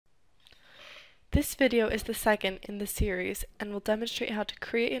This video is the second in the series and will demonstrate how to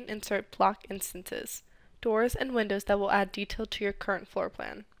create and insert block instances, doors and windows that will add detail to your current floor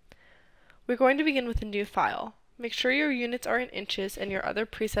plan. We're going to begin with a new file. Make sure your units are in inches and your other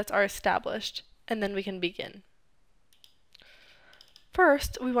presets are established, and then we can begin.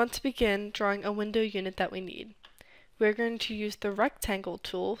 First, we want to begin drawing a window unit that we need. We're going to use the rectangle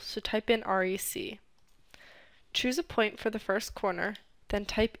tool, so type in REC. Choose a point for the first corner, then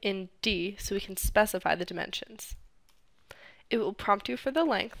type in D so we can specify the dimensions. It will prompt you for the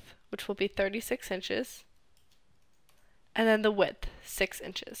length, which will be 36 inches, and then the width, 6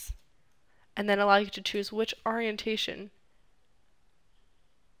 inches, and then allow you to choose which orientation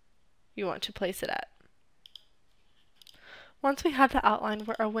you want to place it at. Once we have the outline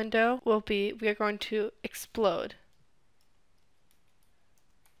where our window will be, we are going to explode.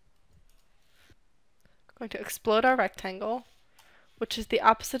 We're going to explode our rectangle, which is the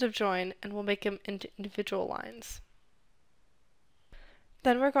opposite of join, and we'll make them into individual lines.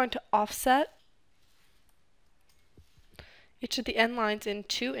 Then we're going to offset each of the end lines in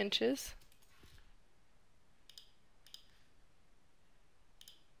 2 inches.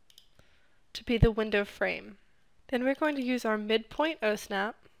 To be the window frame. Then we're going to use our midpoint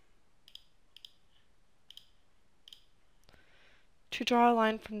O-snap to draw a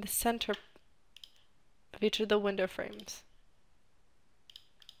line from the center of each of the window frames.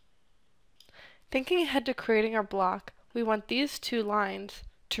 Thinking ahead to creating our block, we want these 2 lines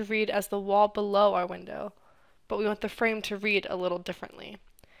to read as the wall below our window, but we want the frame to read a little differently.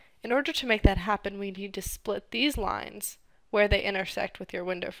 In order to make that happen, we need to split these lines where they intersect with your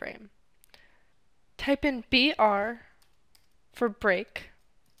window frame. Type in BR for break.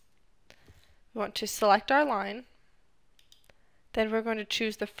 We want to select our line. Then we're going to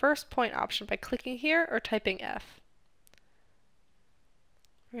choose the first point option by clicking here or typing F.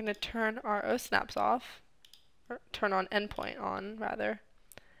 We're going to turn our O-snaps off, or turn on endpoint on rather,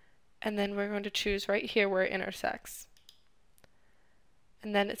 and then we're going to choose right here where it intersects.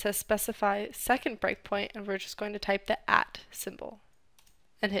 And then it says specify second breakpoint, and we're just going to type the @ symbol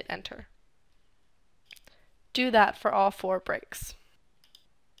and hit enter. Do that for all 4 breaks.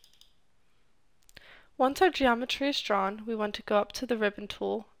 Once our geometry is drawn, we want to go up to the ribbon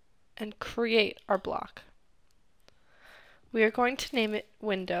tool and create our block. We are going to name it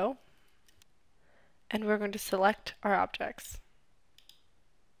window, and we're going to select our objects.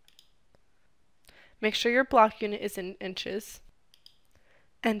 Make sure your block unit is in inches,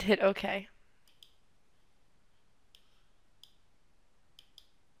 and hit OK.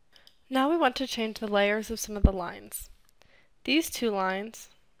 Now we want to change the layers of some of the lines. These 2 lines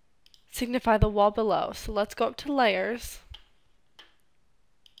signify the wall below, so let's go up to layers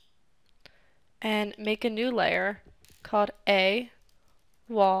and make a new layer called A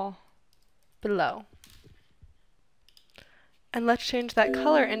wall below. And let's change that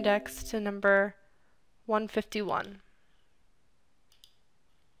color index to number 151.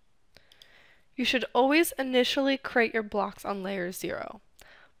 You should always initially create your blocks on layer 0.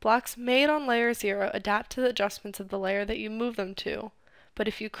 Blocks made on layer 0 adapt to the adjustments of the layer that you move them to, but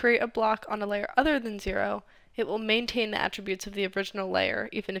if you create a block on a layer other than 0, it will maintain the attributes of the original layer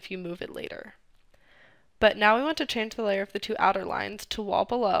even if you move it later. But now we want to change the layer of the 2 outer lines to wall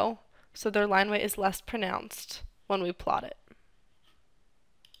below, so their line weight is less pronounced when we plot it.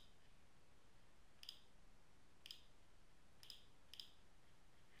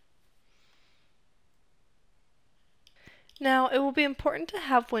 Now, it will be important to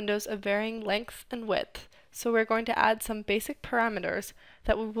have windows of varying length and width, so we're going to add some basic parameters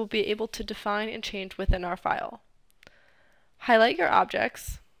that we will be able to define and change within our file. Highlight your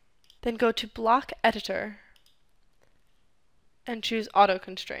objects, then go to Block Editor and choose Auto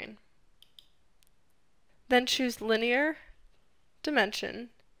Constrain. Then choose Linear Dimension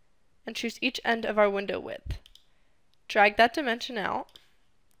and choose each end of our window width. Drag that dimension out,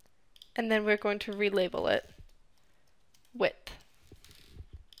 and then we're going to relabel it width.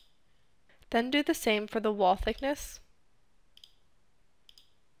 Then do the same for the wall thickness,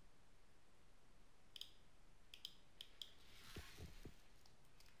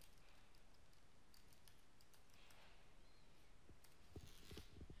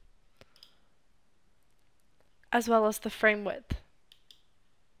 as well as the frame width.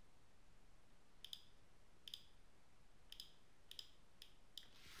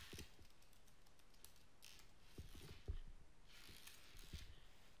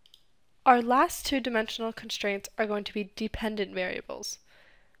 Our last 2 dimensional constraints are going to be dependent variables.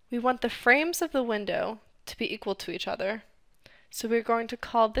 We want the frames of the window to be equal to each other, so we're going to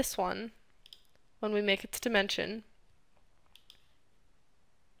call this one, when we make its dimension,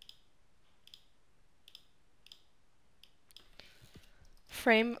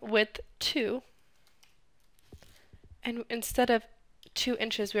 frame width 2, and instead of 2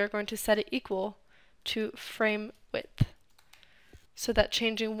 inches, we are going to set it equal to frame width, so that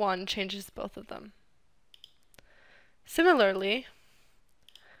changing one changes both of them. Similarly,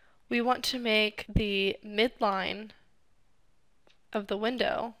 we want to make the midline of the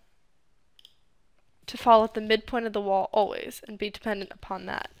window to fall at the midpoint of the wall always and be dependent upon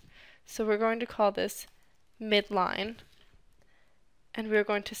that. So we're going to call this midline, and we're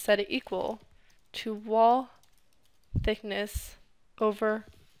going to set it equal to wall thickness over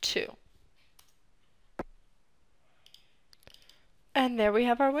 2. And there we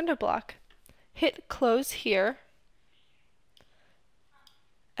have our window block. Hit close here,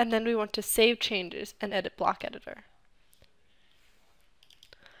 and then we want to save changes and edit block editor.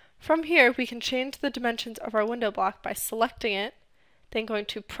 From here, we can change the dimensions of our window block by selecting it, then going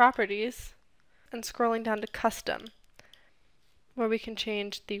to Properties, and scrolling down to Custom, where we can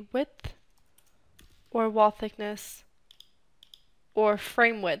change the width, or wall thickness, or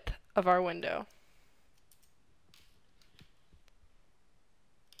frame width of our window.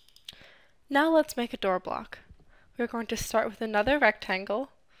 Now let's make a door block. We're going to start with another rectangle,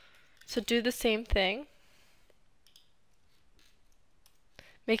 so do the same thing,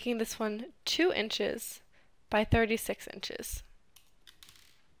 making this one 2 inches by 36 inches.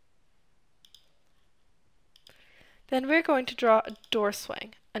 Then we're going to draw a door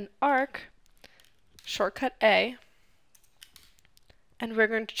swing, an arc, shortcut A, and we're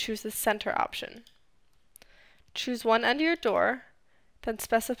going to choose the center option. Choose one end of your door, then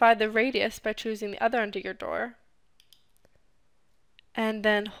specify the radius by choosing the other end of your door, and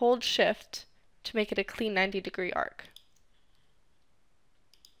then hold Shift to make it a clean 90-degree arc.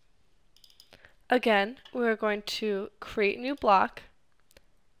 Again, we're going to create a new block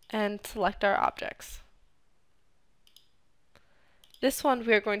and select our objects. This one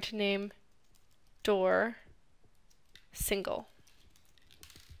we are going to name Door Single.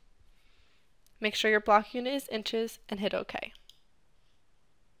 Make sure your block unit is inches and hit OK.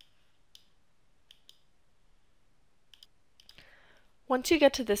 Once you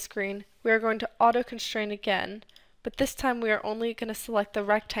get to this screen, we are going to auto-constrain again, but this time we are only going to select the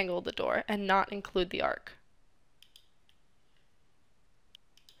rectangle of the door and not include the arc.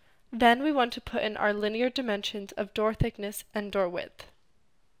 Then we want to put in our linear dimensions of door thickness and door width.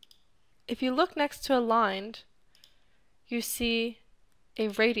 If you look next to aligned, you see a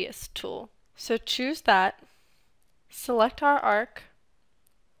radius tool. So choose that, select our arc,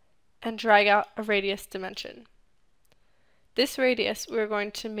 and drag out a radius dimension. This radius we're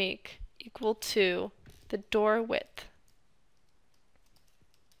going to make equal to the door width,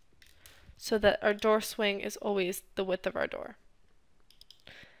 so that our door swing is always the width of our door.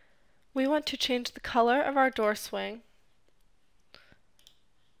 We want to change the color of our door swing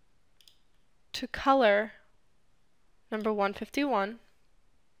to color number 151,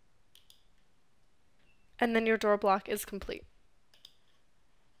 and then your door block is complete.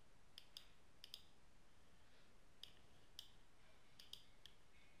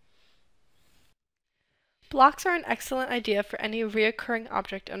 Blocks are an excellent idea for any recurring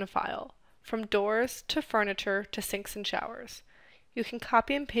object in a file, from doors to furniture to sinks and showers. You can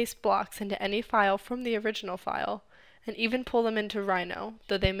copy and paste blocks into any file from the original file, and even pull them into Rhino,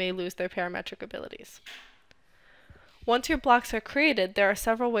 though they may lose their parametric abilities. Once your blocks are created, there are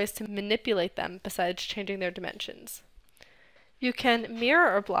several ways to manipulate them besides changing their dimensions. You can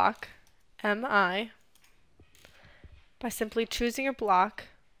mirror a block, MI, by simply choosing your block,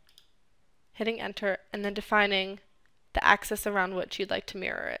 hitting enter, and then defining the axis around which you'd like to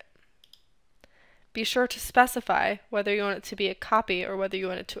mirror it. Be sure to specify whether you want it to be a copy or whether you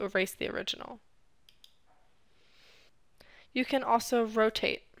want it to erase the original. You can also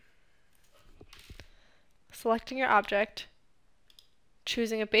rotate, selecting your object,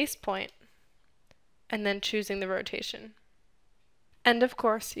 choosing a base point, and then choosing the rotation. And of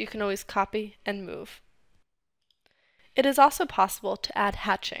course, you can always copy and move. It is also possible to add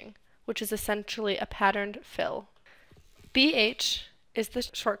hatching, which is essentially a patterned fill. BH is the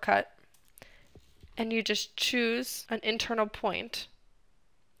shortcut, and you just choose an internal point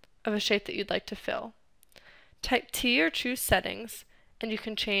of a shape that you'd like to fill. Type T or choose settings, and you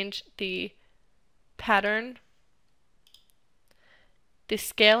can change the pattern, the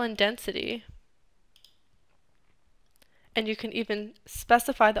scale and density, and you can even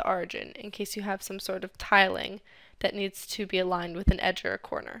specify the origin in case you have some sort of tiling that needs to be aligned with an edge or a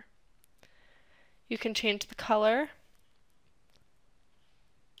corner. You can change the color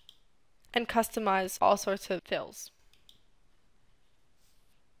and customize all sorts of fills.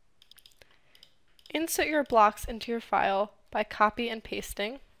 Insert your blocks into your file by copy and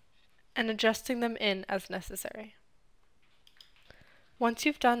pasting, and adjusting them in as necessary. Once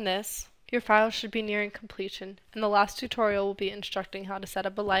you've done this, your file should be nearing completion, and the last tutorial will be instructing how to set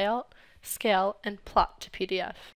up a layout, scale, and plot to PDF.